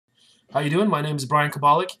How you doing? My name is Brian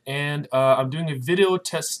Kabalik, and I'm doing a video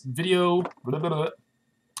test video. Blah, blah, blah.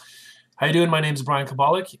 How you doing? My name is Brian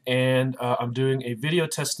Kabalik, and I'm doing a video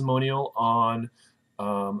testimonial on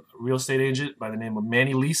real estate agent by the name of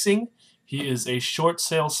Manny Leasing. He is a short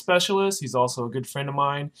sale specialist. He's also a good friend of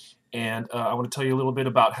mine, and I want to tell you a little bit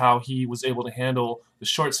about how he was able to handle the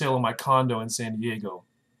short sale of my condo in San Diego.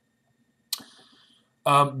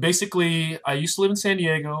 Basically, I used to live in San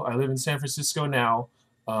Diego. I live in San Francisco now.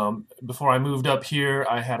 Before I moved up here,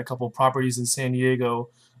 I had a couple of properties in San Diego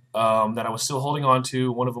that I was still holding on to.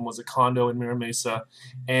 One of them was a condo in Mira Mesa.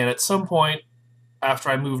 And at some point, after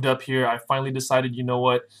I moved up here, I finally decided, you know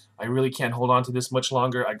what, I really can't hold on to this much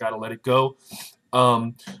longer. I got to let it go.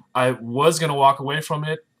 I was going to walk away from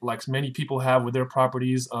it, like many people have with their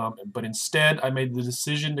properties, but instead I made the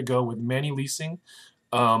decision to go with Manny Leasing.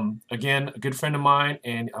 Again, a good friend of mine,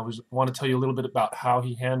 and want to tell you a little bit about how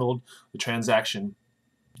he handled the transaction.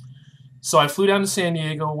 So I flew down to San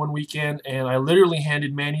Diego one weekend, and I literally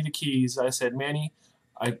handed Manny the keys. I said, Manny,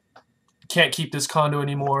 I can't keep this condo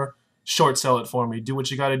anymore. Short sell it for me. Do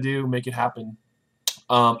what you got to do. Make it happen.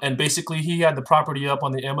 And basically, he had the property up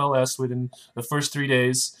on the MLS within the first 3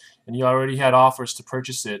 days, and he already had offers to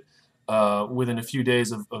purchase it within a few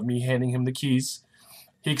days of me handing him the keys.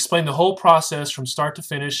 He explained the whole process from start to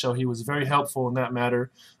finish, so he was very helpful in that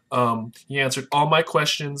matter. He answered all my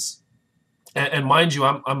questions. And mind you,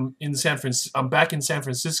 I'm back in San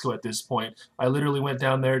Francisco at this point. I literally went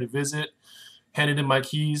down there to visit, handed him my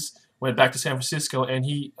keys, went back to San Francisco, and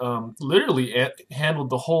he literally handled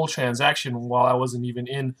the whole transaction while I wasn't even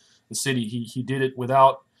in the city. He did it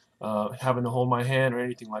without having to hold my hand or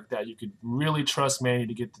anything like that. You could really trust Manny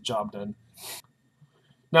to get the job done.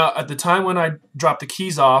 Now, at the time when I dropped the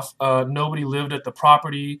keys off, nobody lived at the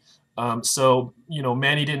property. So,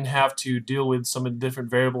 Manny didn't have to deal with some of the different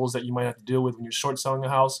variables that you might have to deal with when you're short selling a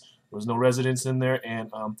house. There was no residents in there.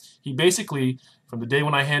 And he basically, from the day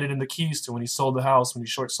when I handed him the keys to when he sold the house, when he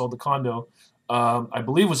short sold the condo, I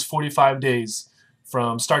believe it was 45 days.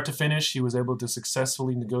 From start to finish, he was able to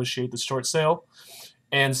successfully negotiate the short sale.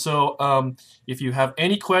 And so if you have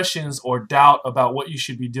any questions or doubt about what you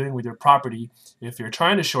should be doing with your property, if you're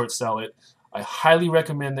trying to short sell it, I highly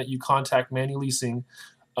recommend that you contact Manny Leasing.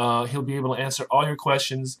 He'll be able to answer all your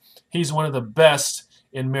questions. He's one of the best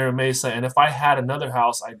in Mira Mesa, and if I had another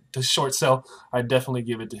house to short sell, I'd definitely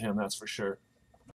give it to him, that's for sure.